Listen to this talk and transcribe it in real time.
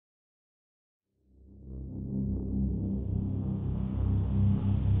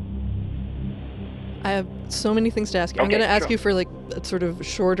I have so many things to ask you. I'm going to ask you for like sort of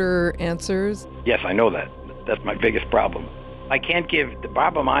shorter answers. Yes, I know that. That's my biggest problem. The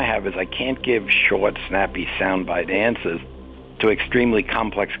problem I have is I can't give short, snappy, soundbite answers to extremely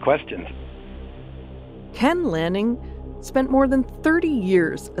complex questions. Ken Lanning spent more than 30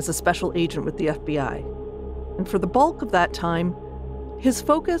 years as a special agent with the FBI. And for the bulk of that time, his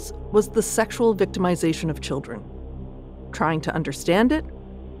focus was the sexual victimization of children, trying to understand it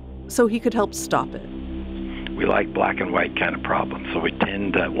so he could help stop it. We like black and white kind of problems, so we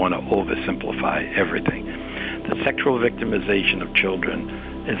tend to want to oversimplify everything. The sexual victimization of children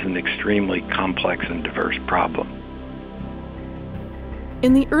is an extremely complex and diverse problem.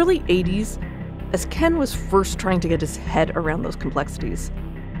 In the early 80s, as Ken was first trying to get his head around those complexities,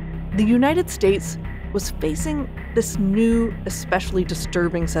 the United States was facing this new, especially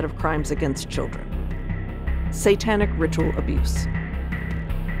disturbing set of crimes against children: satanic ritual abuse.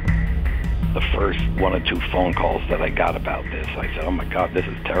 The first one or two phone calls that I got about this, I said, oh my God, this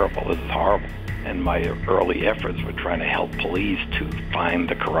is terrible, this is horrible. And my early efforts were trying to help police to find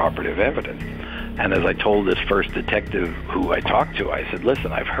the corroborative evidence. And as I told this first detective who I talked to, I said,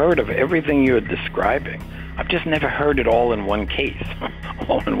 listen, I've heard of everything you're describing. I've just never heard it all in one case,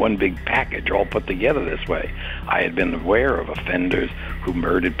 all in one big package, all put together this way. I had been aware of offenders who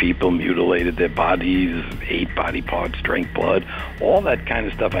murdered people, mutilated their bodies, ate body parts, drank blood, all that kind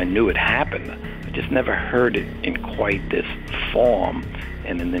of stuff. I knew it happened. I just never heard it in quite this form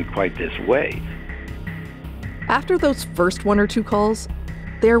and in quite this way. After those first one or two calls,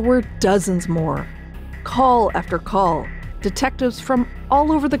 there were dozens more. Call after call, detectives from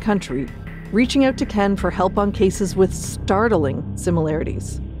all over the country reaching out to Ken for help on cases with startling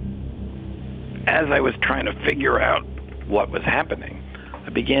similarities. As I was trying to figure out what was happening, I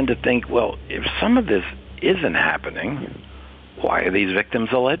began to think, well, if some of this isn't happening, why are these victims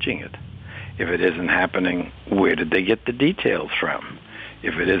alleging it? If it isn't happening, where did they get the details from?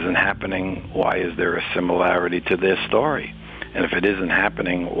 If it isn't happening, why is there a similarity to their story? And if it isn't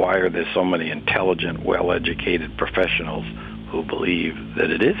happening, why are there so many intelligent, well-educated professionals who believe that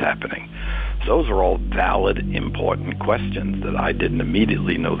it is happening? Those are all valid, important questions that I didn't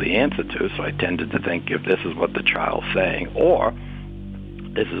immediately know the answer to, so I tended to think if this is what the child's saying, or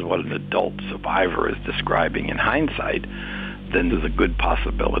this is what an adult survivor is describing in hindsight, then there's a good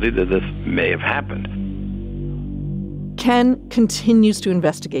possibility that this may have happened. Ken continues to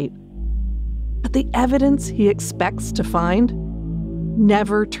investigate, but the evidence he expects to find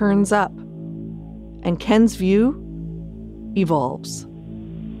never turns up. And Ken's view evolves.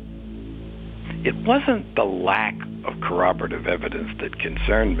 It wasn't the lack of corroborative evidence that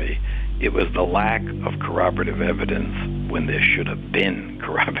concerned me. It was the lack of corroborative evidence when there should have been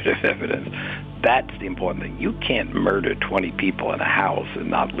corroborative evidence. That's the important thing. You can't murder 20 people in a house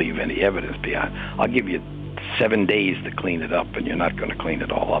and not leave any evidence behind. I'll give you 7 days to clean it up, and you're not going to clean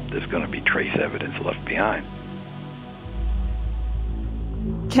it all up. There's going to be trace evidence left behind.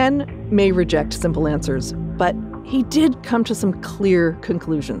 Ken may reject simple answers, but he did come to some clear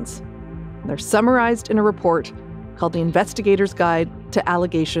conclusions. They're summarized in a report called The Investigator's Guide to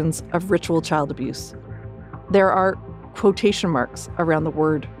Allegations of Ritual Child Abuse. There are quotation marks around the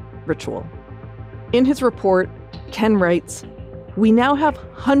word ritual. In his report, Ken writes, "We now have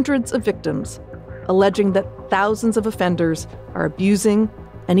hundreds of victims alleging that thousands of offenders are abusing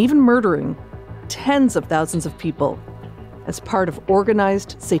and even murdering tens of thousands of people as part of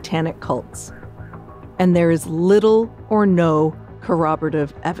organized satanic cults. And there is little or no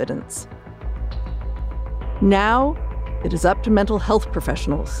corroborative evidence. Now, it is up to mental health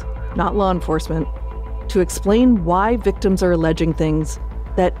professionals, not law enforcement, to explain why victims are alleging things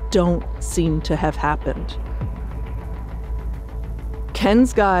that don't seem to have happened."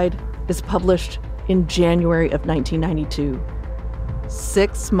 Ken's guide is published in January of 1992,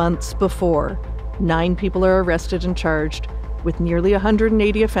 6 months before 9 people are arrested and charged with nearly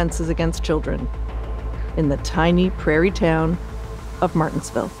 180 offenses against children in the tiny prairie town of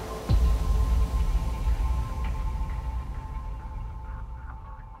Martensville.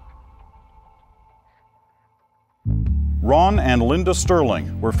 Ron and Linda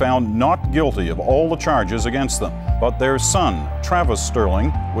Sterling were found not guilty of all the charges against them, but their son, Travis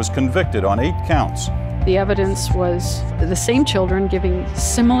Sterling, was convicted on 8 counts. The evidence was the same children giving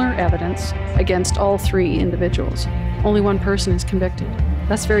similar evidence against all 3 individuals. Only one person is convicted.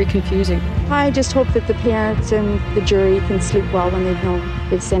 That's very confusing. I just hope that the parents and the jury can sleep well when they know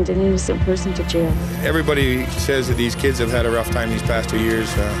they've sent an innocent person to jail. Everybody says that these kids have had a rough time these past 2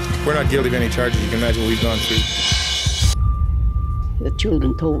 years. We're not guilty of any charges. You can imagine what we've gone through. The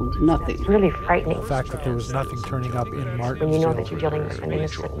children told nothing. It's really frightening. The fact that there was nothing turning up in Martensville. When you know that you're dealing with an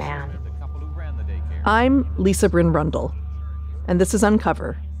innocent man. I'm Lisa Bryn Rundle, and this is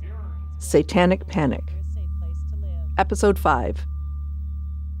Uncover, Satanic Panic. Episode 5,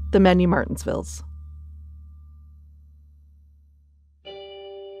 The Many Martensvilles.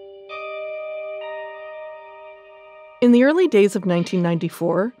 In the early days of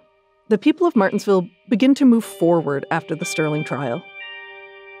 1994, the people of Martensville begin to move forward after the Sterling trial.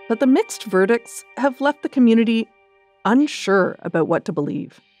 But the mixed verdicts have left the community unsure about what to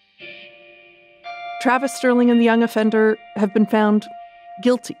believe. Travis Sterling and the young offender have been found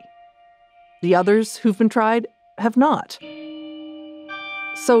guilty. The others who've been tried have not.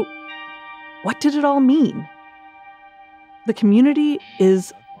 So, what did it all mean? The community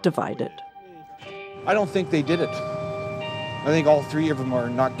is divided. I don't think they did it. I think all three of them are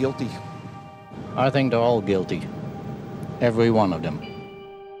not guilty. I think they're all guilty. Every one of them.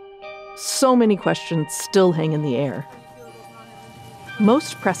 So many questions still hang in the air.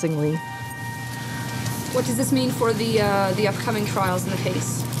 Most pressingly, what does this mean for the upcoming trials in the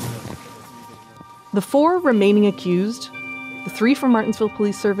case? The 4 remaining accused, the 3 from Martensville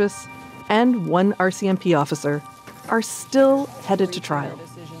Police Service, and 1 RCMP officer, are still headed to trial.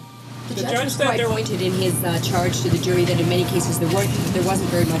 The judge was quite pointed in his charge to the jury that in many cases there wasn't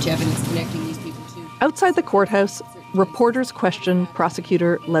very much evidence connecting these people to. Outside the courthouse, reporters question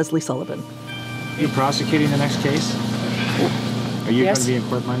prosecutor Leslie Sullivan. Are you prosecuting the next case? Are you going to be in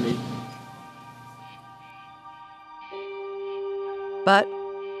court Monday? But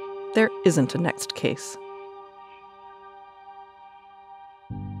there isn't a next case.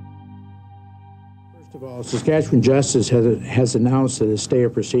 First of all, Saskatchewan Justice has announced that a stay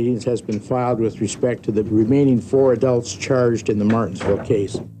of proceedings has been filed with respect to the remaining 4 adults charged in the Martensville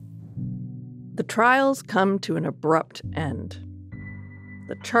case. The trials come to an abrupt end.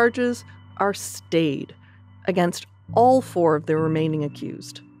 The charges are stayed against all 4 of the remaining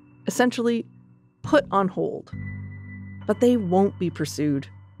accused, essentially put on hold. But they won't be pursued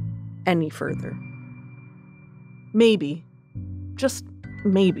any further. Maybe, just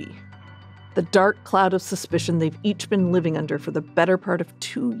maybe, the dark cloud of suspicion they've each been living under for the better part of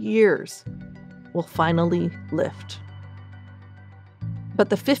 2 years will finally lift. But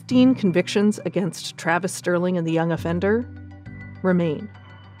the 15 convictions against Travis Sterling and the young offender remain.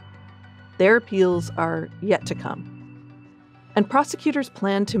 Their appeals are yet to come. And prosecutors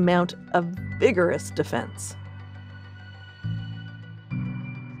plan to mount a vigorous defense.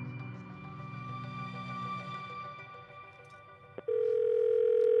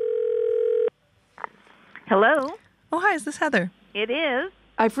 Hello? Oh, hi, is this Heather? It is.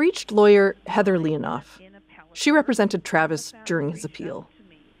 I've reached lawyer Heather Leonoff. She represented Travis during his appeal.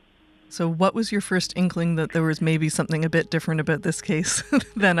 So what was your first inkling that there was maybe something a bit different about this case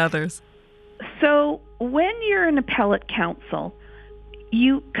than others? So when you're an appellate counsel,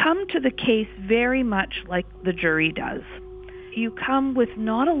 you come to the case very much like the jury does. You come with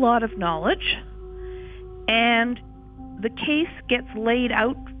not a lot of knowledge, and the case gets laid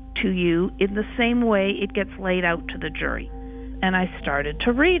out to you in the same way it gets laid out to the jury. And I started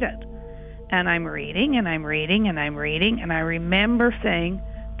to read it. And I'm reading, and I'm reading, and I'm reading, and I remember saying,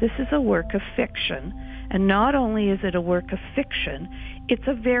 this is a work of fiction. And not only is it a work of fiction, it's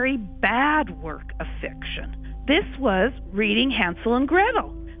a very bad work of fiction. This was reading Hansel and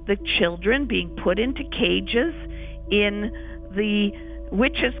Gretel, the children being put into cages in the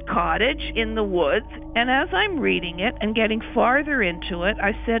witch's cottage in the woods. And as I'm reading it and getting farther into it,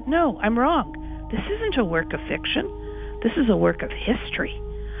 I said, no, I'm wrong. This isn't a work of fiction. This is a work of history.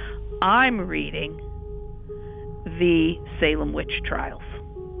 I'm reading the Salem witch trials.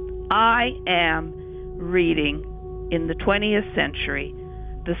 I am reading in the 20th century,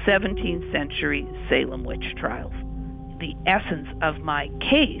 the 17th century Salem witch trials. The essence of my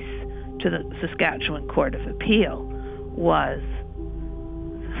case to the Saskatchewan Court of Appeal was,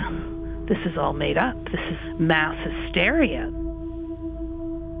 this is all made up. This is mass hysteria.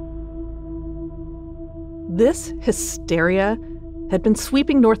 This hysteria had been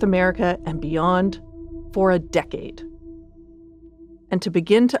sweeping North America and beyond for a decade. And to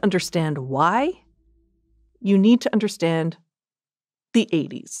begin to understand why, you need to understand the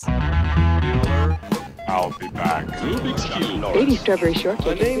 80s. I'll be back. 80 strawberry shortcake.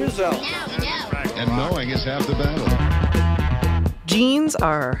 My name is Al. And knowing is half the battle. Jeans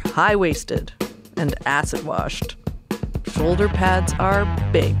are high-waisted and acid-washed. Shoulder pads are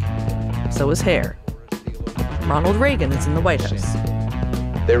big. So is hair. Ronald Reagan is in the White House.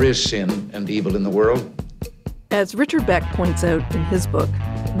 There is sin and evil in the world. As Richard Beck points out in his book,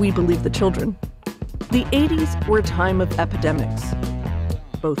 We Believe the Children, the 80s were a time of epidemics,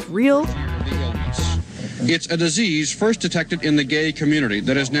 both real. It's a disease first detected in the gay community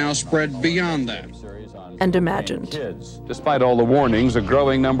that has now spread beyond that. and imagined. Despite all the warnings, a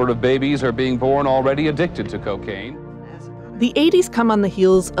growing number of babies are being born already addicted to cocaine. The 80s come on the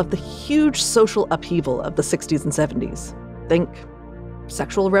heels of the huge social upheaval of the 60s and 70s. Think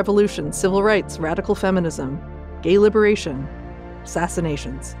sexual revolution, civil rights, radical feminism, gay liberation,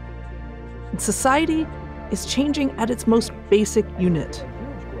 assassinations. And society is changing at its most basic unit,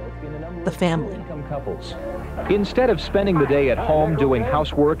 the family. Instead of spending the day at home doing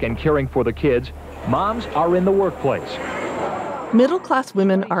housework and caring for the kids, moms are in the workplace. Middle-class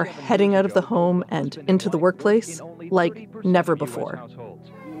women are heading out of the home and into the workplace like never before.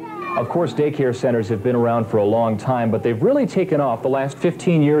 Of course, daycare centers have been around for a long time, but they've really taken off the last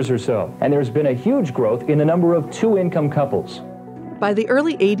 15 years or so. And there's been a huge growth in the number of two-income couples. By the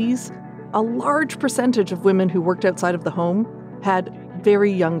early 80s, a large percentage of women who worked outside of the home had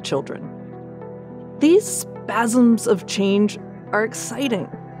very young children. These spasms of change are exciting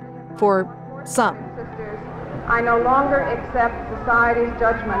for some. I no longer accept society's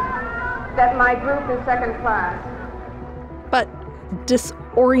judgment that my group is second class. But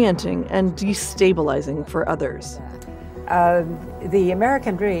disorienting and destabilizing for others. The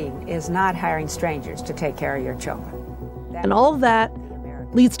American dream is not hiring strangers to take care of your children. And all of that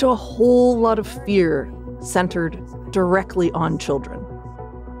leads to a whole lot of fear centered directly on children.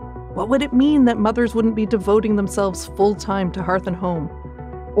 What would it mean that mothers wouldn't be devoting themselves full-time to hearth and home?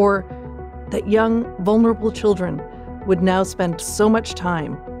 Or that young, vulnerable children would now spend so much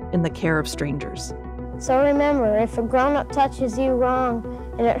time in the care of strangers? So remember, if a grown-up touches you wrong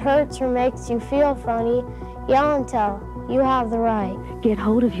and it hurts or makes you feel funny, yell and tell. You have the right. Get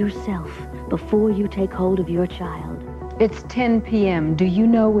hold of yourself before you take hold of your child. It's 10 p.m. Do you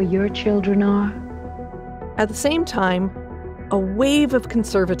know where your children are? At the same time, a wave of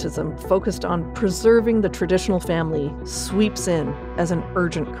conservatism focused on preserving the traditional family sweeps in as an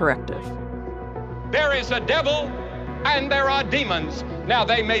urgent corrective. There is a devil and there are demons. Now,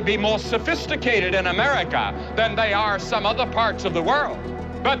 they may be more sophisticated in America than they are some other parts of the world,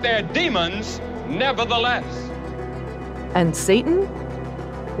 but they're demons nevertheless. And Satan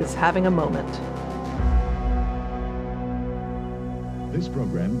is having a moment. This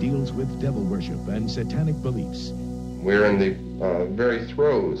program deals with devil worship and satanic beliefs. We're in the very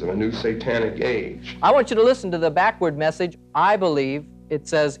throes of a new satanic age. I want you to listen to the backward message. I believe it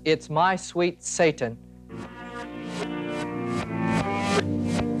says, "It's my sweet Satan."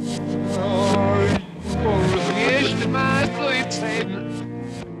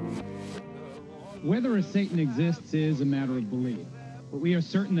 Whether a Satan exists is a matter of belief, but we are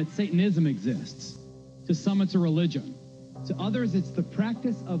certain that Satanism exists. To some, it's a religion. To others, it's the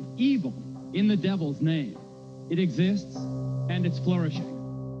practice of evil in the devil's name. It exists, and it's flourishing.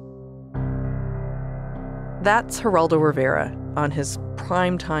 That's Geraldo Rivera on his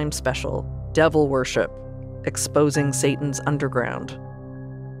primetime special, Devil Worship, Exposing Satan's Underground.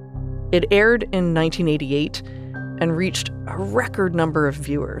 It aired in 1988 and reached a record number of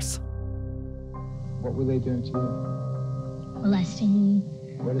viewers. What were they doing to you? Molesting.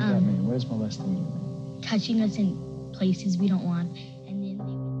 What does that mean? What does molesting mean? Touching us in places we don't want.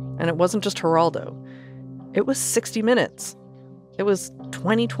 And it wasn't just Geraldo. It was 60 Minutes. It was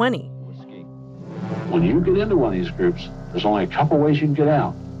 2020. When you get into one of these groups, there's only a couple ways you can get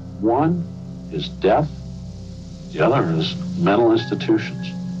out. One is death. The other is mental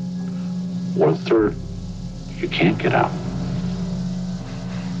institutions. Or the third, you can't get out.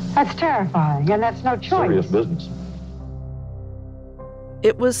 That's terrifying, and that's no choice. Serious business.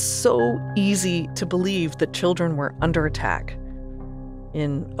 It was so easy to believe that children were under attack.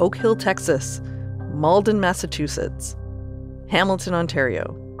 In Oak Hill, Texas, Malden, Massachusetts, Hamilton,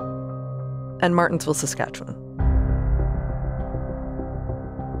 Ontario, and Martensville, Saskatchewan.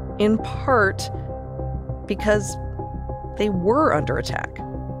 In part because they were under attack,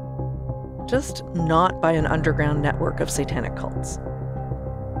 just not by an underground network of satanic cults.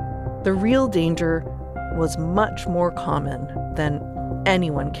 The real danger was much more common than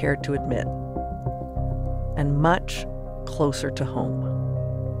anyone cared to admit, and much closer to home.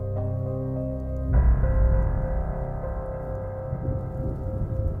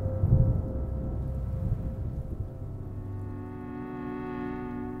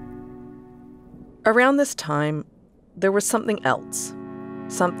 Around this time, there was something else,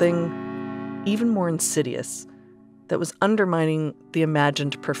 something even more insidious, that was undermining the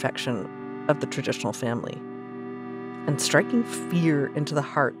imagined perfection of the traditional family and striking fear into the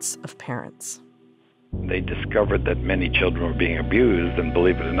hearts of parents. They discovered that many children were being abused, and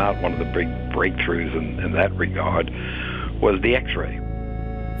believe it or not, one of the big breakthroughs in that regard was the X-ray.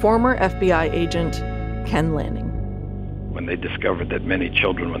 Former FBI agent Ken Lanning. When they discovered that many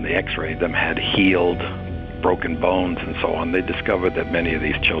children, when they X-rayed them, had healed broken bones and so on, they discovered that many of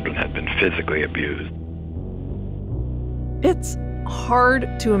these children had been physically abused. It's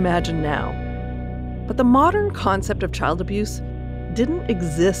hard to imagine now, but the modern concept of child abuse didn't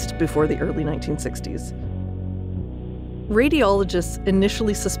exist before the early 1960s. Radiologists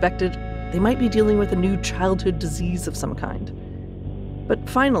initially suspected they might be dealing with a new childhood disease of some kind. But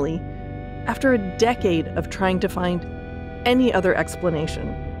finally, after a decade of trying to find any other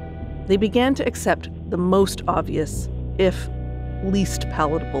explanation, they began to accept the most obvious, if least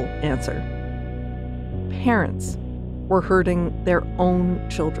palatable, answer. Parents were hurting their own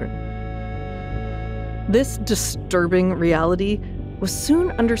children. This disturbing reality was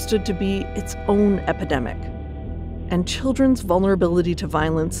soon understood to be its own epidemic, and children's vulnerability to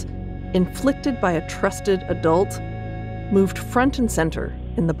violence inflicted by a trusted adult moved front and center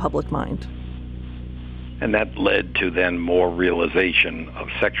in the public mind. And that led to then more realization of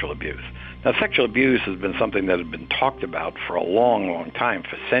sexual abuse. Now, sexual abuse has been something that had been talked about for a long, long time,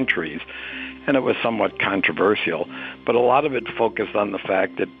 for centuries, and it was somewhat controversial, but a lot of it focused on the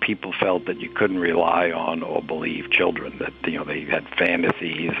fact that people felt that you couldn't rely on or believe children, that they had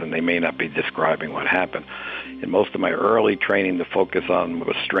fantasies and they may not be describing what happened. In most of my early training, the focus on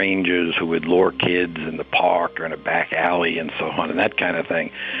was strangers who would lure kids in the park or in a back alley and so on, and that kind of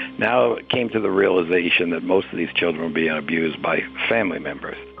thing. Now it came to the realization that most of these children were being abused by family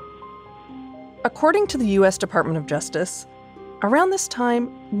members. According to the U.S. Department of Justice, around this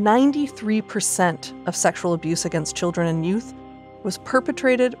time, 93% of sexual abuse against children and youth was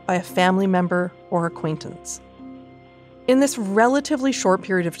perpetrated by a family member or acquaintance. In this relatively short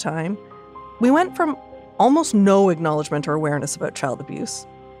period of time, we went from almost no acknowledgement or awareness about child abuse,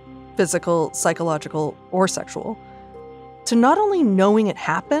 physical, psychological, or sexual, to not only knowing it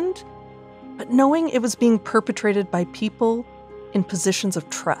happened, but knowing it was being perpetrated by people in positions of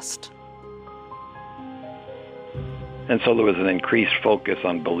trust. And so there was an increased focus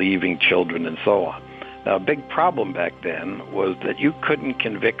on believing children and so on. Now, a big problem back then was that you couldn't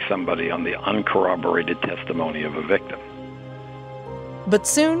convict somebody on the uncorroborated testimony of a victim. But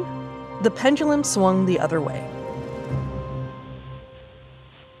soon, the pendulum swung the other way.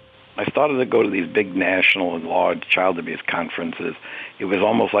 I started to go to these big national and large child abuse conferences. It was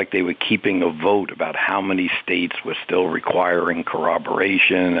almost like they were keeping a vote about how many states were still requiring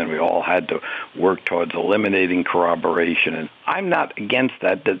corroboration, and we all had to work towards eliminating corroboration. And I'm not against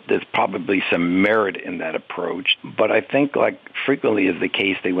that. There's probably some merit in that approach, but I think, like frequently is the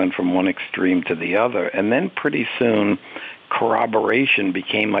case, they went from one extreme to the other, and then pretty soon corroboration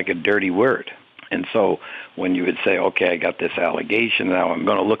became like a dirty word. And so when you would say, okay, I got this allegation, now I'm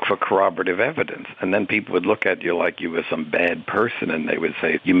going to look for corroborative evidence. And then people would look at you like you were some bad person, and they would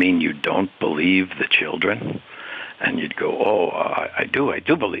say, you mean you don't believe the children? And you'd go, I do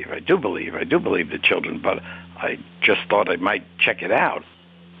believe the children, but I just thought I might check it out.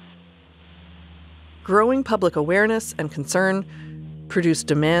 Growing public awareness and concern produced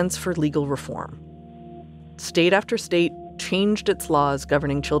demands for legal reform. State after state changed its laws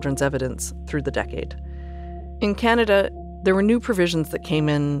governing children's evidence through the decade. In Canada, there were new provisions that came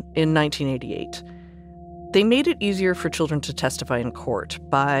in 1988. They made it easier for children to testify in court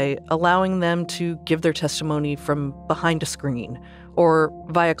by allowing them to give their testimony from behind a screen or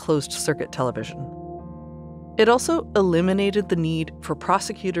via closed-circuit television. It also eliminated the need for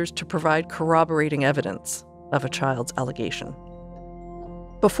prosecutors to provide corroborating evidence of a child's allegation.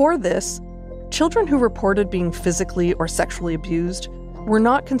 Before this, children who reported being physically or sexually abused were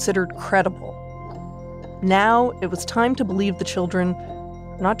not considered credible. Now it was time to believe the children,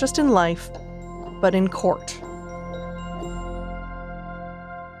 not just in life, but in court.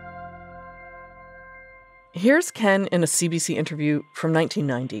 Here's Ken in a CBC interview from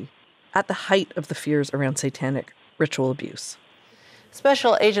 1990, at the height of the fears around satanic ritual abuse.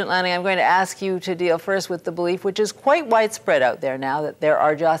 Special Agent Lanning, I'm going to ask you to deal first with the belief, which is quite widespread out there now, that there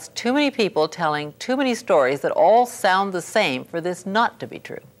are just too many people telling too many stories that all sound the same for this not to be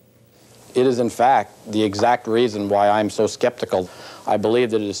true. It is, in fact, the exact reason why I'm so skeptical. I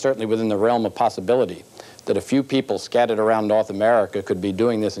believe that it is certainly within the realm of possibility that a few people scattered around North America could be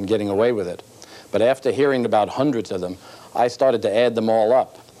doing this and getting away with it. But after hearing about hundreds of them, I started to add them all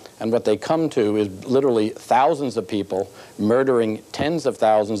up. And what they come to is literally thousands of people murdering tens of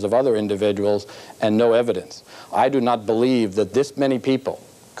thousands of other individuals and no evidence. I do not believe that this many people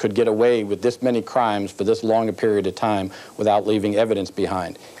could get away with this many crimes for this long a period of time without leaving evidence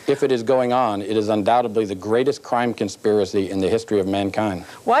behind. If it is going on, it is undoubtedly the greatest crime conspiracy in the history of mankind.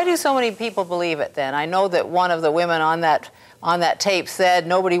 Why do so many people believe it then? I know that one of the women on that on that tape said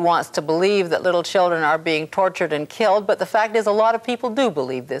nobody wants to believe that little children are being tortured and killed, but the fact is a lot of people do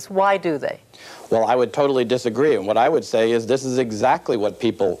believe this. Why do they? Well, I would totally disagree, and what I would say is this is exactly what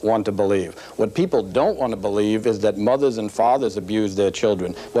people want to believe. What people don't want to believe is that mothers and fathers abuse their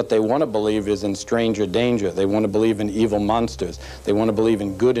children. What they want to believe is in stranger danger. They want to believe in evil monsters. They want to believe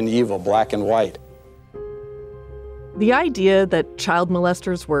in good and evil, black and white. The idea that child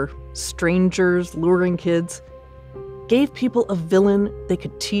molesters were strangers luring kids gave people a villain they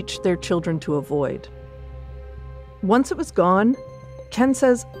could teach their children to avoid. Once it was gone, Ken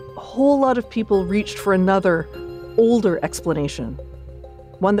says a whole lot of people reached for another, older explanation,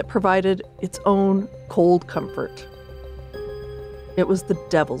 one that provided its own cold comfort. It was the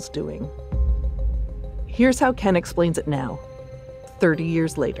devil's doing. Here's how Ken explains it now, 30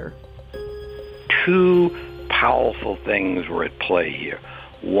 years later. Two powerful things were at play here.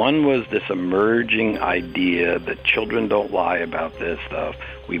 One was this emerging idea that children don't lie about this stuff.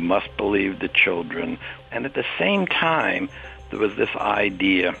 We must believe the children. And at the same time, there was this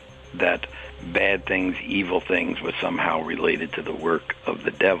idea that bad things, evil things, were somehow related to the work of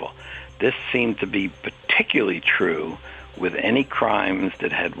the devil. This seemed to be particularly true with any crimes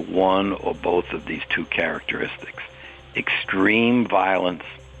that had one or both of these two characteristics: extreme violence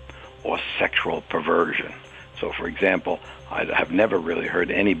or sexual perversion. So, for example, I have never really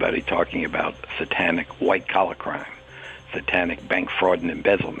heard anybody talking about satanic white-collar crime, satanic bank fraud and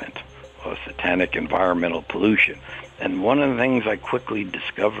embezzlement, or satanic environmental pollution. And one of the things I quickly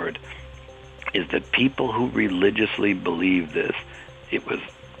discovered is that people who religiously believed this, it was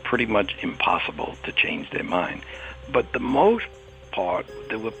pretty much impossible to change their mind. But the most part,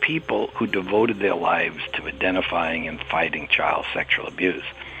 there were people who devoted their lives to identifying and fighting child sexual abuse.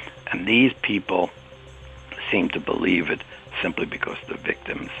 And these people seemed to believe it simply because the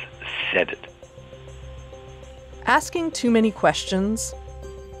victims said it. Asking too many questions,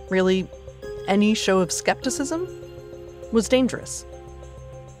 really any show of skepticism, was dangerous.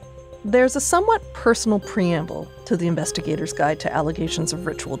 There's a somewhat personal preamble to the Investigator's Guide to Allegations of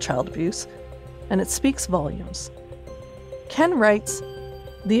Ritual Child Abuse, and it speaks volumes. Ken writes,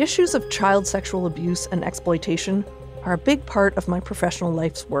 "The issues of child sexual abuse and exploitation are a big part of my professional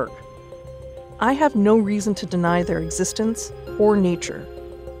life's work. I have no reason to deny their existence or nature.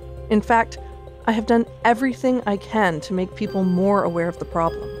 In fact, I have done everything I can to make people more aware of the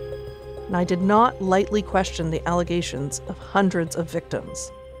problem, and I did not lightly question the allegations of hundreds of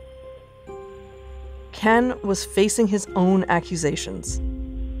victims." Ken was facing his own accusations,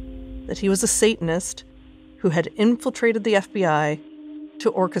 that he was a Satanist who had infiltrated the FBI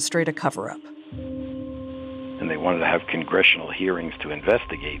to orchestrate a cover-up. And they wanted to have congressional hearings to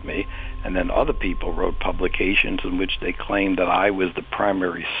investigate me. And then other people wrote publications in which they claimed that I was the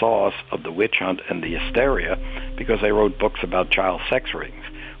primary source of the witch hunt and the hysteria because I wrote books about child sex rings.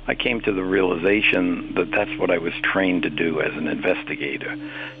 I came to the realization that that's what I was trained to do as an investigator,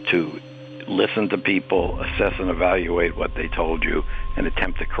 to listen to people, assess and evaluate what they told you, and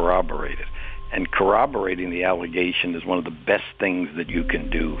attempt to corroborate it. And corroborating the allegation is one of the best things that you can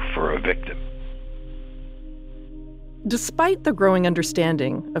do for a victim. Despite the growing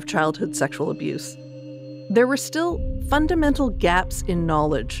understanding of childhood sexual abuse, there were still fundamental gaps in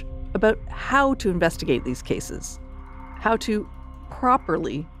knowledge about how to investigate these cases, how to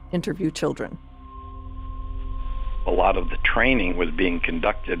properly interview children. A lot of the training was being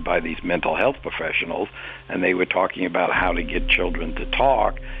conducted by these mental health professionals, and they were talking about how to get children to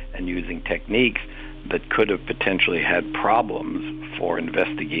talk and using techniques that could have potentially had problems for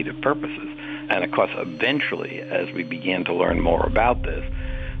investigative purposes. And of course, eventually, as we began to learn more about this,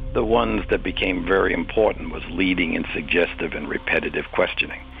 the ones that became very important was leading and suggestive and repetitive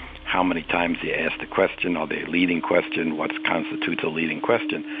questioning. How many times you ask the question? Are they a leading question? What constitutes a leading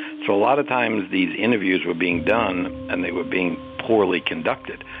question? So a lot of times these interviews were being done and they were being poorly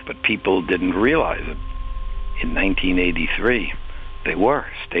conducted, but people didn't realize it. In 1983, they were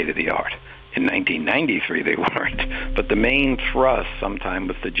state-of-the-art. In 1993, they weren't. But the main thrust sometimes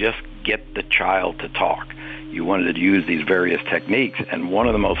was to just get the child to talk. You wanted to use these various techniques, and one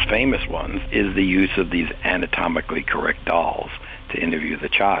of the most famous ones is the use of these anatomically correct dolls to interview the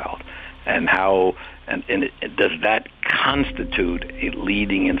child. And how, does that constitute a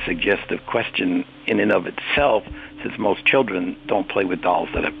leading and suggestive question in and of itself, since most children don't play with dolls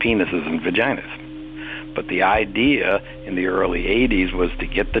that have penises and vaginas? But the idea in the early 80s was to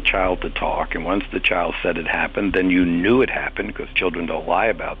get the child to talk, and once the child said it happened, then you knew it happened, because children don't lie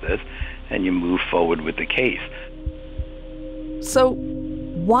about this, and you move forward with the case. So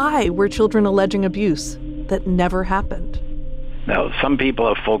why were children alleging abuse that never happened? Now, some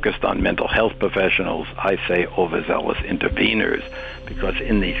people have focused on mental health professionals, I say overzealous interveners, because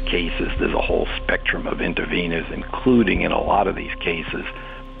in these cases there's a whole spectrum of interveners, including in a lot of these cases,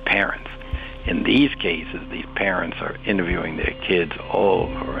 parents. In these cases, these parents are interviewing their kids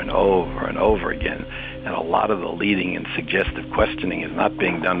over and over and over again, and a lot of the leading and suggestive questioning is not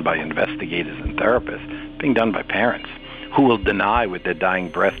being done by investigators and therapists, it's being done by parents who will deny with their dying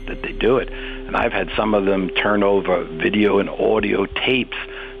breath that they do it. And I've had some of them turn over video and audio tapes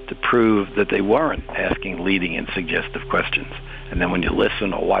to prove that they weren't asking leading and suggestive questions. And then when you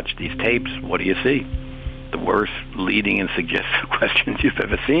listen or watch these tapes, what do you see? The worst leading and suggestive questions you've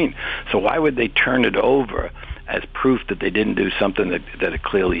ever seen. So why would they turn it over as proof that they didn't do something that it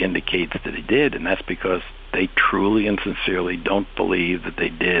clearly indicates that they did? And that's because they truly and sincerely don't believe that they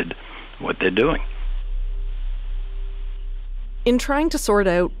did what they're doing. In trying to sort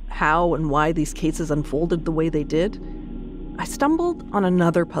out how and why these cases unfolded the way they did, I stumbled on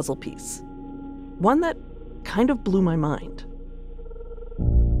another puzzle piece. One that kind of blew my mind.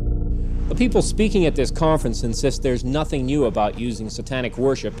 The people speaking at this conference insist there's nothing new about using satanic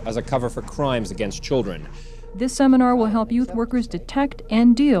worship as a cover for crimes against children. This seminar will help youth workers detect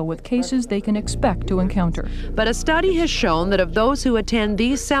and deal with cases they can expect to encounter. But a study has shown that of those who attend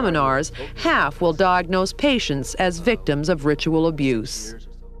these seminars, half will diagnose patients as victims of ritual abuse.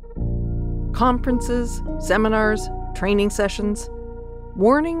 Conferences, seminars, training sessions,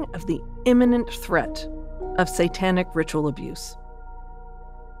 warning of the imminent threat of satanic ritual abuse.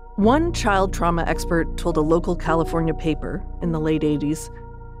 One child trauma expert told a local California paper in the late 80s,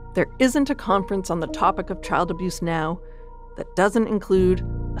 there isn't a conference on the topic of child abuse now that doesn't include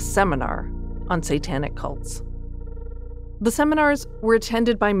a seminar on satanic cults. The seminars were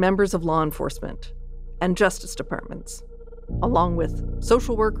attended by members of law enforcement and justice departments, along with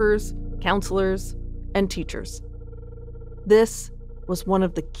social workers, counselors, and teachers. This was one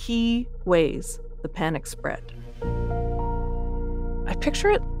of the key ways the panic spread. I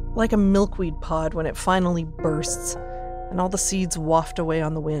picture it like a milkweed pod when it finally bursts and all the seeds waft away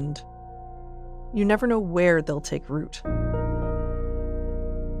on the wind. You never know where they'll take root.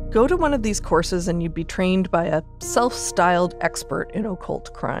 Go to one of these courses and you'd be trained by a self-styled expert in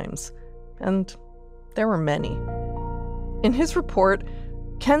occult crimes. And there were many. In his report,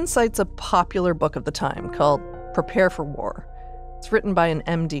 Ken cites a popular book of the time called Prepare for War. It's written by an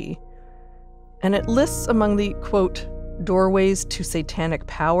MD. And it lists among the, quote, doorways to satanic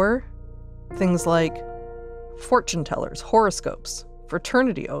power, things like fortune tellers, horoscopes,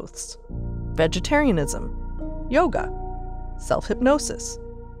 fraternity oaths, vegetarianism, yoga, self-hypnosis,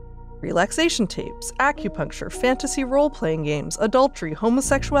 relaxation tapes, acupuncture, fantasy role-playing games, adultery,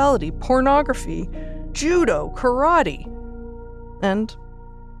 homosexuality, pornography, judo, karate, and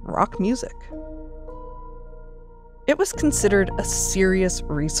rock music. It was considered a serious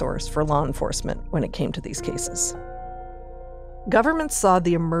resource for law enforcement when it came to these cases. Governments saw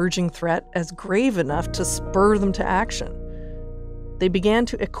the emerging threat as grave enough to spur them to action. They began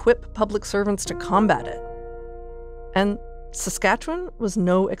to equip public servants to combat it. And Saskatchewan was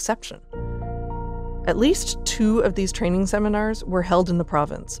no exception. At least 2 of these training seminars were held in the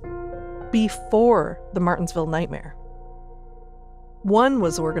province before the Martensville Nightmare. One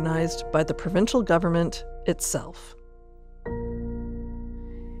was organized by the provincial government itself.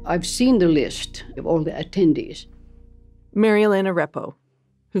 I've seen the list of all the attendees. Mary Elena Repo,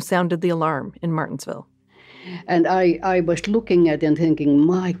 who sounded the alarm in Martensville. And I was looking at it and thinking,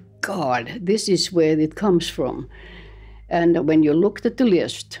 my God, this is where it comes from. And when you looked at the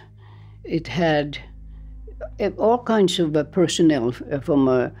list, it had all kinds of personnel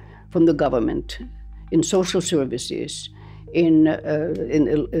from the government, in social services, in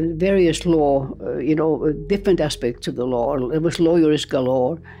various law, different aspects of the law. There was lawyers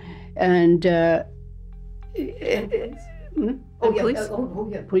galore. And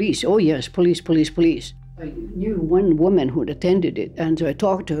police. Oh, yes, police. I knew one woman who attended it, and so I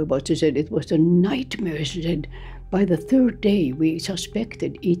talked to her about it. She said it was a nightmare. She said, by the 3rd day, we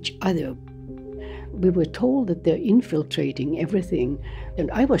suspected each other. We were told that they're infiltrating everything,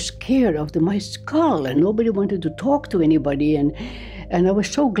 and I was scared of my skull, and nobody wanted to talk to anybody, and I was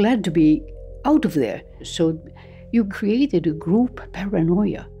so glad to be out of there. So you created a group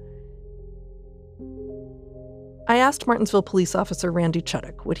paranoia. I asked Martensville police officer Randy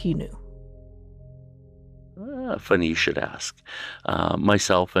Chuddock what he knew. Funny you should ask.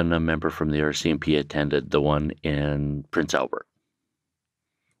 Myself and a member from the RCMP attended the one in Prince Albert.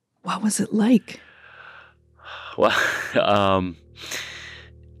 What was it like? Well,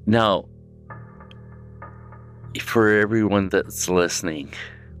 now, for everyone that's listening,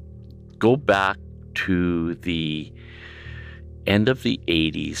 go back to the end of the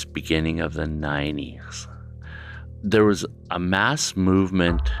 80s, beginning of the 90s, there was a mass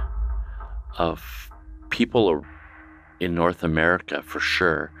movement of people in North America, for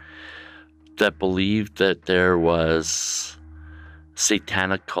sure, that believed that there was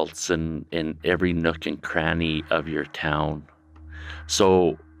satanic cults in every nook and cranny of your town.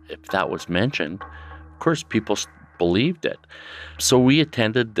 So if that was mentioned, of course, people believed it. So we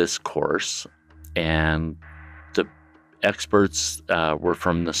attended this course, and the experts were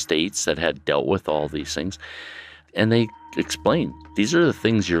from the States that had dealt with all these things. And they explained, these are the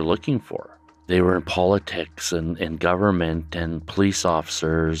things you're looking for. They were in politics and government and police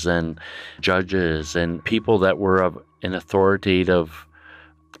officers and judges and people that were in authoritative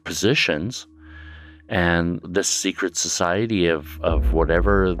positions, and the secret society of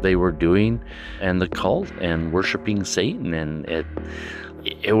whatever they were doing, and the cult and worshiping Satan. And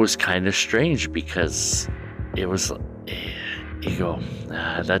it was kind of strange, because it was, you go,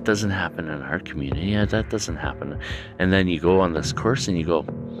 that doesn't happen in our community. Yeah, that doesn't happen. And then you go on this course and you go,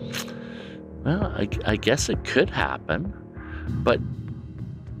 well, I guess it could happen, but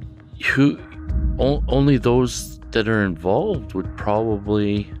only those that are involved would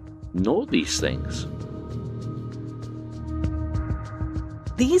probably know these things.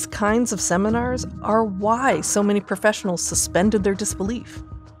 These kinds of seminars are why so many professionals suspended their disbelief.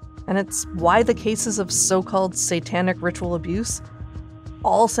 And it's why the cases of so-called satanic ritual abuse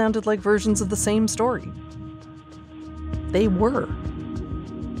all sounded like versions of the same story. They were.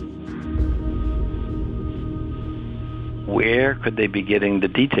 Where could they be getting the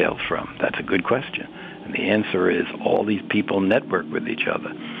details from? That's a good question. And the answer is all these people network with each other.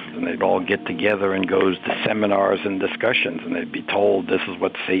 And they'd all get together and go to seminars and discussions, and they'd be told this is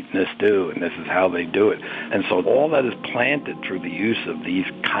what Satanists do and this is how they do it. And so all that is planted through the use of these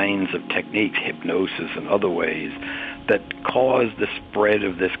kinds of techniques, hypnosis and other ways, that cause the spread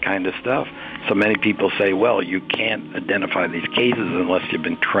of this kind of stuff. So many people say, well, you can't identify these cases unless you've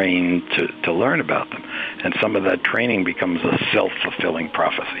been trained to learn about them. And some of that training becomes a self-fulfilling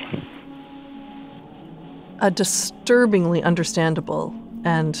prophecy. A disturbingly understandable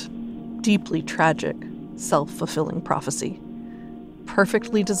and deeply tragic self-fulfilling prophecy,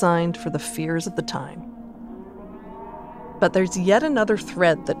 perfectly designed for the fears of the time. But there's yet another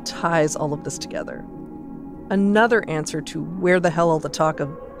thread that ties all of this together. Another answer to where the hell all the talk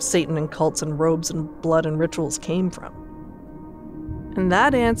of Satan and cults and robes and blood and rituals came from. And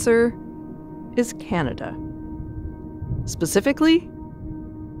that answer is Canada. Specifically,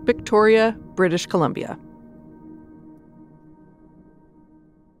 Victoria, British Columbia.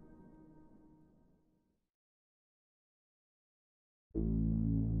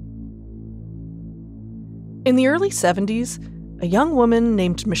 In the early 70s, a young woman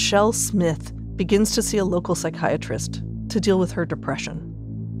named Michelle Smith begins to see a local psychiatrist to deal with her depression.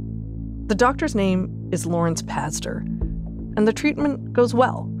 The doctor's name is Lawrence Pastor, and the treatment goes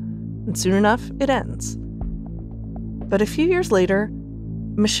well, and soon enough it ends. But a few years later,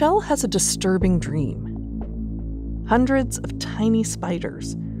 Michelle has a disturbing dream. Hundreds of tiny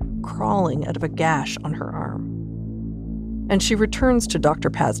spiders crawling out of a gash on her arm. And she returns to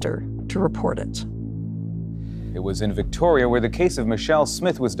Dr. Pastor to report it. It was in Victoria where the case of Michelle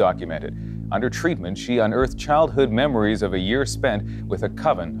Smith was documented. Under treatment, she unearthed childhood memories of a year spent with a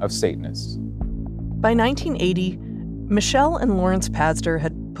coven of Satanists. By 1980, Michelle and Lawrence Pastor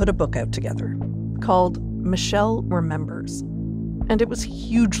had put a book out together called Michelle Remembers, and it was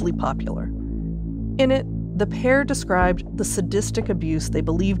hugely popular. In it, the pair described the sadistic abuse they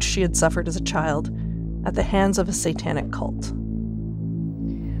believed she had suffered as a child at the hands of a satanic cult.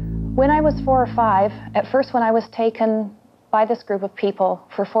 When I was 4 or 5, at first when I was taken by this group of people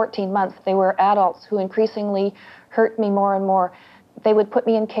for 14 months, they were adults who increasingly hurt me more and more. They would put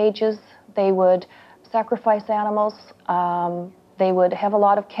me in cages, they would sacrifice animals, they would have a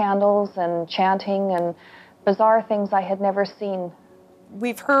lot of candles and chanting and bizarre things I had never seen.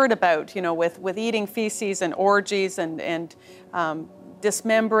 We've heard about, with eating feces and orgies and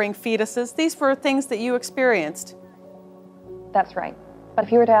dismembering fetuses. These were things that you experienced. That's right. But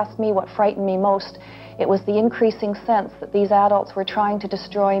if you were to ask me what frightened me most, it was the increasing sense that these adults were trying to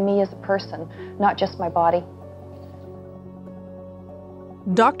destroy me as a person, not just my body.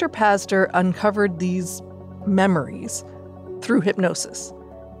 Dr. Pastor uncovered these memories through hypnosis,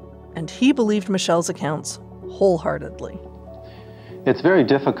 and he believed Michelle's accounts wholeheartedly. It's very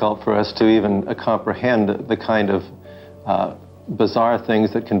difficult for us to even comprehend the kind of bizarre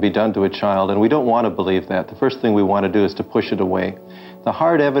things that can be done to a child, and we don't want to believe that. The first thing we want to do is to push it away. The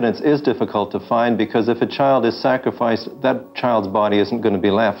hard evidence is difficult to find because if a child is sacrificed, that child's body isn't going to be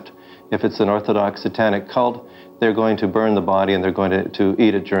left. If it's an Orthodox satanic cult, they're going to burn the body and they're going to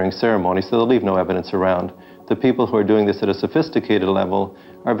eat it during ceremony, so they'll leave no evidence around. The people who are doing this at a sophisticated level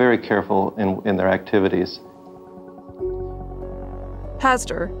are very careful in their activities.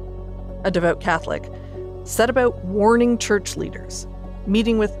 Pastor, a devout Catholic, set about warning church leaders,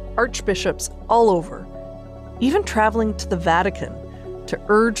 meeting with archbishops all over, even traveling to the Vatican to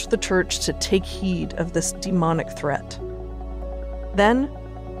urge the church to take heed of this demonic threat. Then,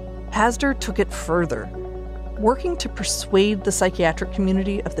 Pastor took it further, working to persuade the psychiatric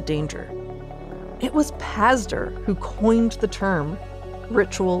community of the danger. It was Pastor who coined the term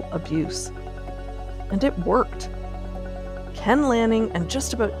ritual abuse. And it worked. Ken Lanning and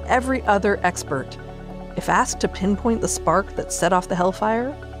just about every other expert, if asked to pinpoint the spark that set off the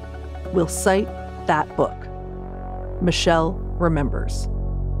hellfire, will cite that book, Michelle Remembers.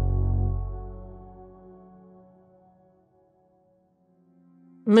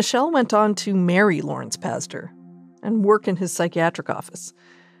 Michelle went on to marry Lawrence Pastor and work in his psychiatric office.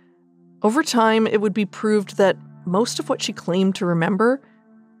 Over time, it would be proved that most of what she claimed to remember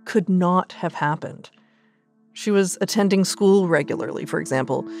could not have happened. She was attending school regularly, for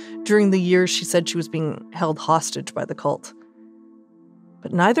example, during the years she said she was being held hostage by the cult.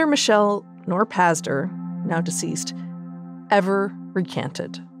 But neither Michelle nor Pastor, now deceased, ever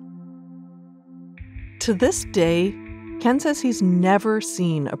recanted. To this day, Ken says he's never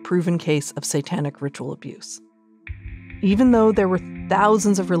seen a proven case of satanic ritual abuse, even though there were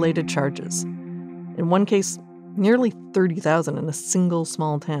thousands of related charges. In one case, nearly 30,000 in a single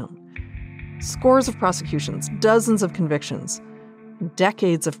small town. Scores of prosecutions, dozens of convictions, and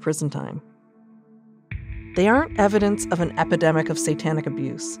decades of prison time. They aren't evidence of an epidemic of satanic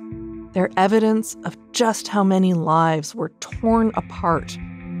abuse. They're evidence of just how many lives were torn apart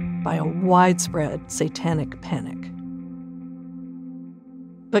by a widespread satanic panic.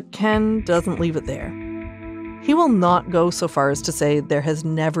 But Ken doesn't leave it there. He will not go so far as to say there has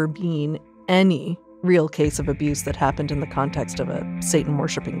never been any real case of abuse that happened in the context of a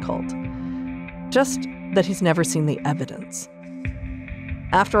Satan-worshipping cult. Just that he's never seen the evidence.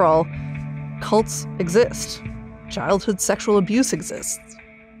 After all, cults exist. Childhood sexual abuse exists.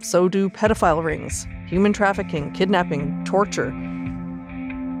 So do pedophile rings, human trafficking, kidnapping, torture.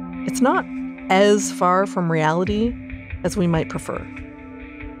 It's not as far from reality as we might prefer.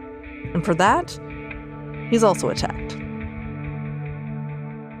 And for that, he's also attacked.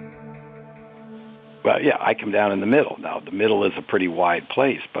 Well, yeah, I come down in the middle. Now, the middle is a pretty wide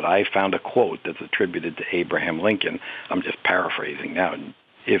place, but I found a quote that's attributed to Abraham Lincoln. I'm just paraphrasing now.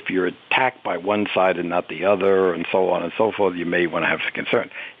 If you're attacked by one side and not the other, and so on and so forth, you may want to have some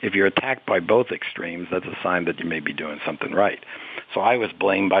concern. If you're attacked by both extremes, that's a sign that you may be doing something right. So I was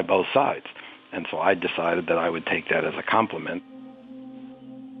blamed by both sides, and so I decided that I would take that as a compliment.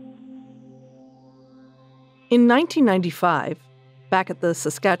 In 1995, back at the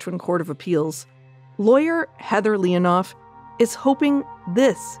Saskatchewan Court of Appeals, lawyer Heather Leonoff is hoping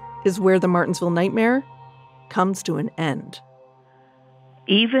this is where the Martensville Nightmare comes to an end.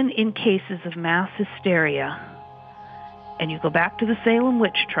 Even in cases of mass hysteria, and you go back to the Salem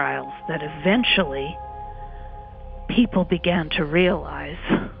witch trials, that eventually people began to realize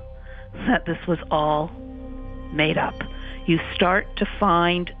that this was all made up. You start to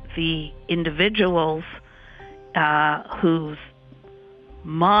find the individuals whose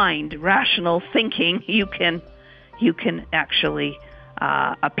mind, rational thinking, you can actually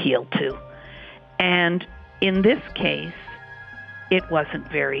appeal to. And in this case, it wasn't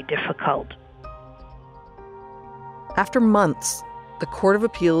very difficult. After months, the Court of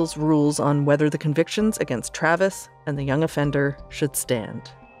Appeals rules on whether the convictions against Travis and the young offender should stand.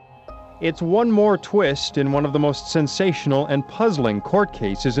 It's one more twist in one of the most sensational and puzzling court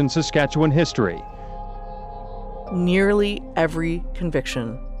cases in Saskatchewan history. Nearly every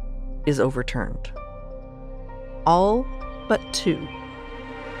conviction is overturned. All but two.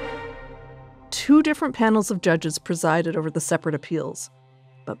 Two different panels of judges presided over the separate appeals,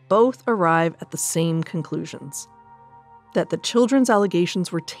 but both arrive at the same conclusions: that the children's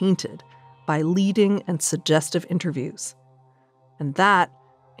allegations were tainted by leading and suggestive interviews, and that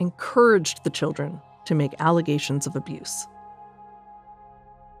encouraged the children to make allegations of abuse.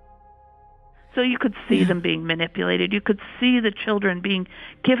 So you could see them being manipulated. You could see the children being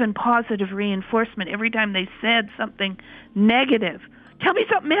given positive reinforcement every time they said something negative. Tell me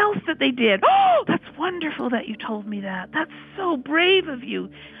something else that they did. Oh, that's wonderful that you told me that. That's so brave of you.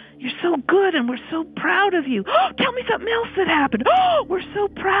 You're so good and we're so proud of you. Oh, tell me something else that happened. Oh, we're so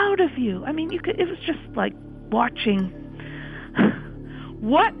proud of you. I mean, it was just like watching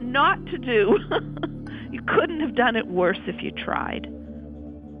what not to do. You couldn't have done it worse if you tried.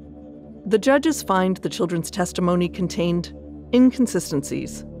 The judges find the children's testimony contained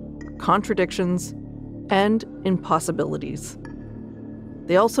inconsistencies, contradictions, and impossibilities.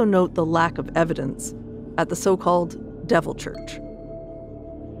 They also note the lack of evidence at the so-called Devil Church.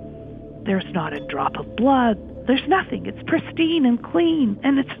 There's not a drop of blood. There's nothing. It's pristine and clean,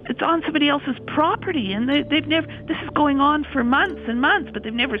 and it's on somebody else's property, and they've never. This is going on for months and months, but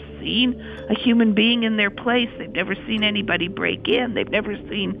they've never seen a human being in their place. They've never seen anybody break in. They've never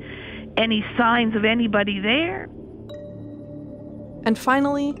seen any signs of anybody there. And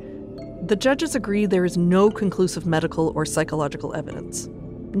finally, the judges agree there is no conclusive medical or psychological evidence.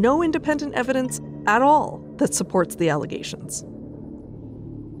 No independent evidence at all that supports the allegations.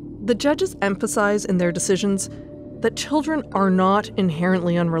 The judges emphasize in their decisions that children are not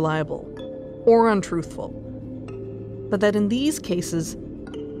inherently unreliable or untruthful, but that in these cases,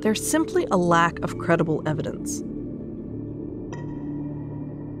 there's simply a lack of credible evidence.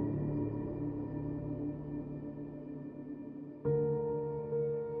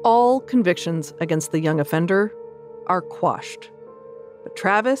 All convictions against the young offender are quashed, but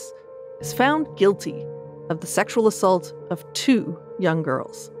Travis is found guilty of the sexual assault of 2 young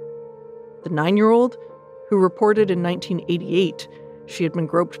girls. The 9-year-old, who reported in 1988 she had been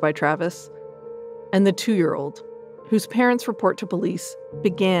groped by Travis, and the 2-year-old, whose parents' report to police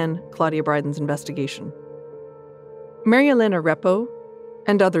began Claudia Bryden's investigation. Maria-Elena Repo,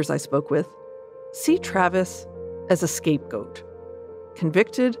 and others I spoke with, see Travis as a scapegoat,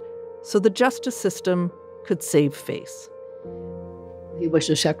 convicted so the justice system could save face. He was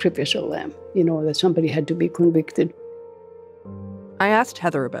a sacrificial lamb, that somebody had to be convicted. I asked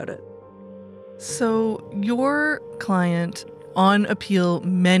Heather about it. So your client, on appeal,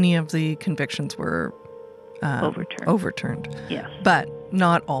 many of the convictions were overturned. Yes. But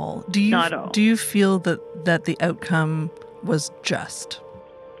not all. Not all. Do you feel that the outcome was just?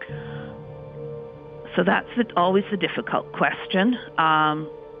 So that's always the difficult question.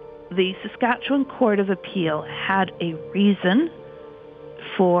 The Saskatchewan Court of Appeal had a reason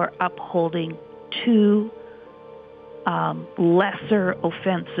for upholding 2 lesser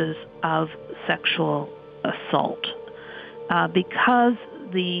offenses of sexual assault. Because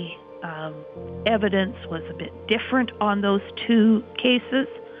the evidence was a bit different on those 2 cases,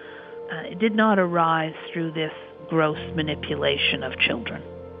 it did not arise through this gross manipulation of children.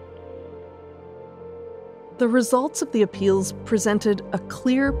 The results of the appeals presented a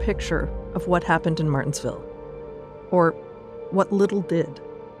clear picture of what happened in Martensville, or what little did.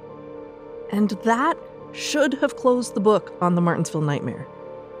 And that should have closed the book on the Martensville Nightmare.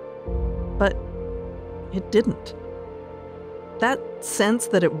 But it didn't. That sense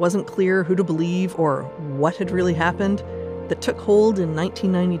that it wasn't clear who to believe or what had really happened that took hold in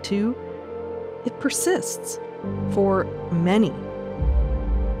 1992, it persists for many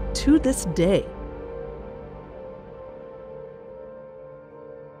to this day.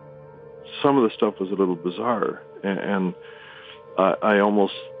 Some of the stuff was a little bizarre, and I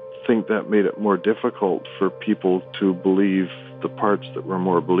almost think that made it more difficult for people to believe the parts that were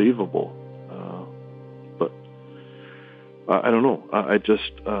more believable. But I don't know. I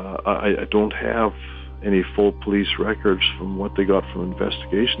don't have any full police records from what they got from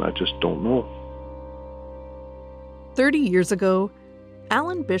investigation. I just don't know. 30 years ago,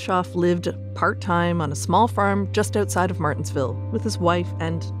 Alan Bischoff lived part-time on a small farm just outside of Martensville with his wife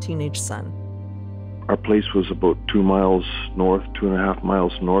and teenage son. Our place was about 2.5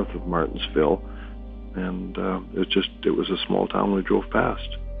 miles north of Martensville, and it was a small town we drove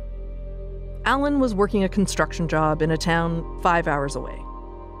past. Alan was working a construction job in a town 5 hours away.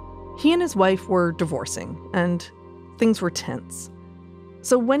 He and his wife were divorcing, and things were tense.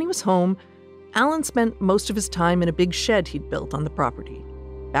 So when he was home, Alan spent most of his time in a big shed he'd built on the property,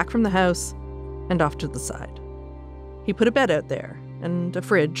 back from the house and off to the side. He put a bed out there and a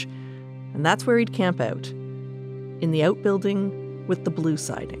fridge, and that's where he'd camp out, in the outbuilding with the blue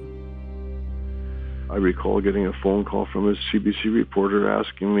siding. I recall getting a phone call from his CBC reporter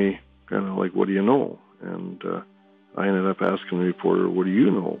asking me, kind of like, what do you know? And I ended up asking the reporter, what do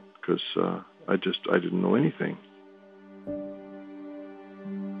you know? Because I didn't know anything.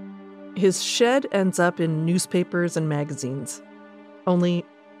 His shed ends up in newspapers and magazines. Only,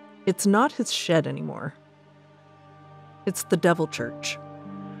 it's not his shed anymore. It's the Devil Church.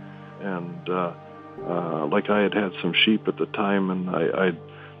 And like I had some sheep at the time, and I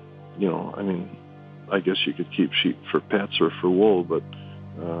guess you could keep sheep for pets or for wool, but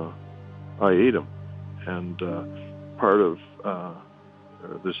I ate them. And part of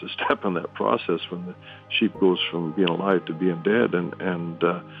there's a step in that process when the sheep goes from being alive to being dead,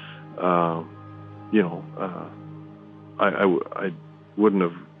 I wouldn't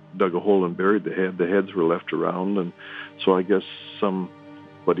have dug a hole and buried the head. The heads were left around, and so I guess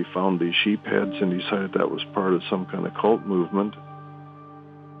somebody found these sheep heads and decided that was part of some kind of cult movement.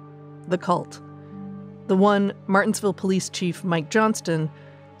 The cult. The one Martensville Police Chief Mike Johnston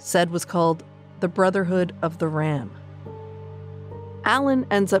said was called the Brotherhood of the Ram. Alan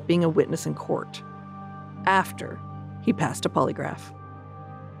ends up being a witness in court after he passed a polygraph.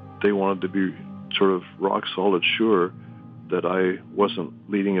 They wanted to be sort of rock solid sure that I wasn't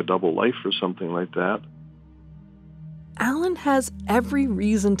leading a double life or something like that. Alan has every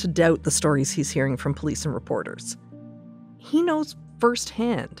reason to doubt the stories he's hearing from police and reporters. He knows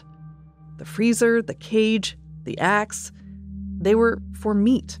firsthand. The freezer, the cage, the axe, they were for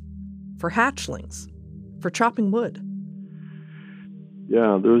meat, for hatchlings, for chopping wood.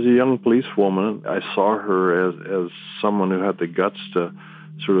 Yeah, there was a young policewoman. I saw her as someone who had the guts to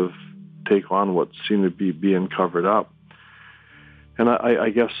sort of take on what seemed to be being covered up. And I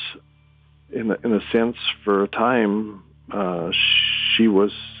guess, in a sense, for a time, she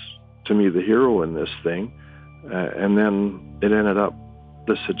was, to me, the hero in this thing. And then it ended up,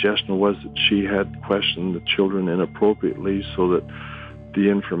 the suggestion was that she had questioned the children inappropriately so that the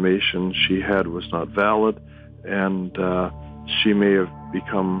information she had was not valid, and she may have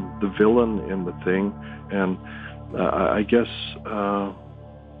become the villain in the thing. And I guess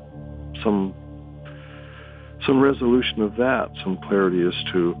some resolution of that, some clarity as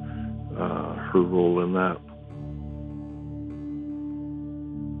to her role in that.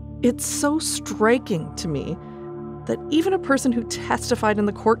 It's so striking to me that even a person who testified in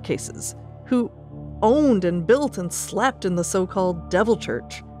the court cases, who owned and built and slept in the so-called Devil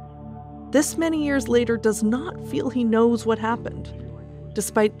Church, this many years later does not feel he knows what happened,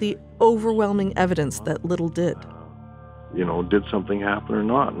 despite the overwhelming evidence that little did. You know, did something happen or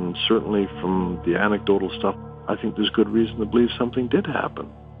not? And certainly from the anecdotal stuff, I think there's good reason to believe something did happen.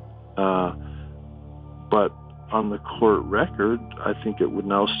 But on the court record, I think it would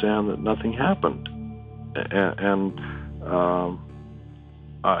now stand that nothing happened. And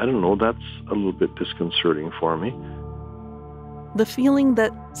I don't know, that's a little bit disconcerting for me. The feeling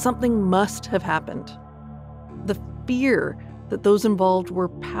that something must have happened. The fear that those involved were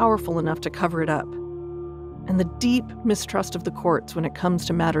powerful enough to cover it up. And the deep mistrust of the courts when it comes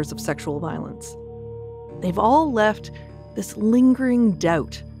to matters of sexual violence. They've all left this lingering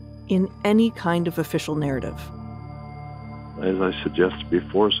doubt in any kind of official narrative. As I suggested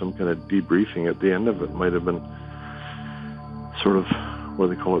before, some kind of debriefing at the end of it might have been sort of, what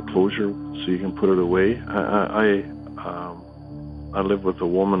do they call it, closure, so you can put it away. I live with a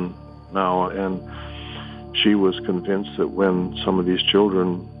woman now, and she was convinced that when some of these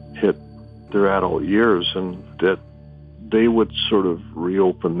children hit their adult years, and that they would sort of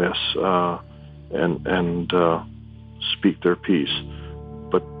reopen this and speak their piece.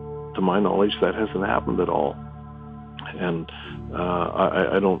 But to my knowledge, that hasn't happened at all. And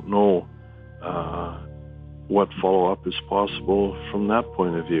I don't know what follow-up is possible from that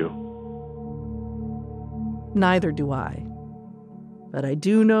point of view. Neither do I. But I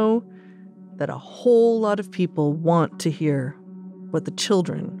do know that a whole lot of people want to hear what the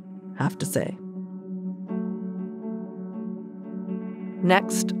children have to say.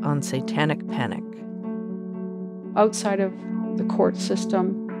 Next on Satanic Panic. Outside of the court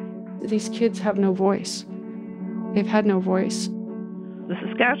system, these kids have no voice. They've had no voice. The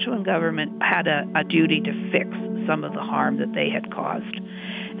Saskatchewan government had a duty to fix some of the harm that they had caused.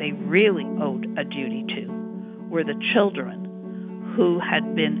 They really owed a duty to were the children who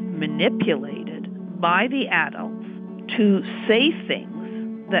had been manipulated by the adults to say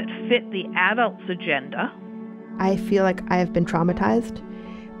things that fit the adults' agenda. I feel like I have been traumatized,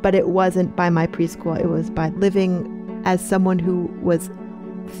 but it wasn't by my preschool. It was by living as someone who was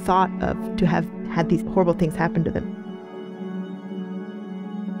thought of to have had these horrible things happen to them.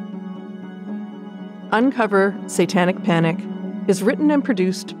 Uncover Satanic Panic is written and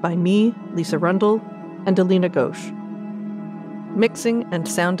produced by me, Lisa Rundle, and Alina Ghosh. Mixing and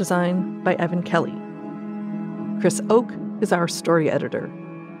sound design by Evan Kelly. Chris Oak is our story editor.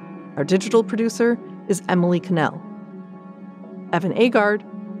 Our digital producer is Emily Cannell. Evan Agard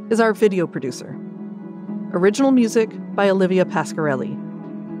is our video producer. Original music by Olivia Pasquarelli.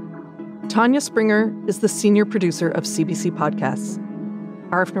 Tanya Springer is the senior producer of CBC Podcasts.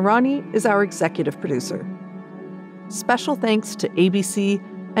 Arif Noorani is our executive producer. Special thanks to ABC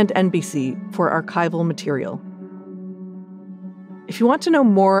and NBC for archival material. If you want to know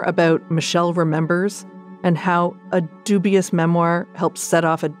more about Michelle Remembers and how a dubious memoir helped set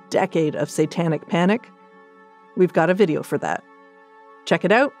off a decade of satanic panic, we've got a video for that. Check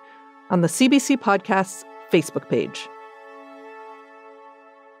it out on the CBC Podcasts Facebook page.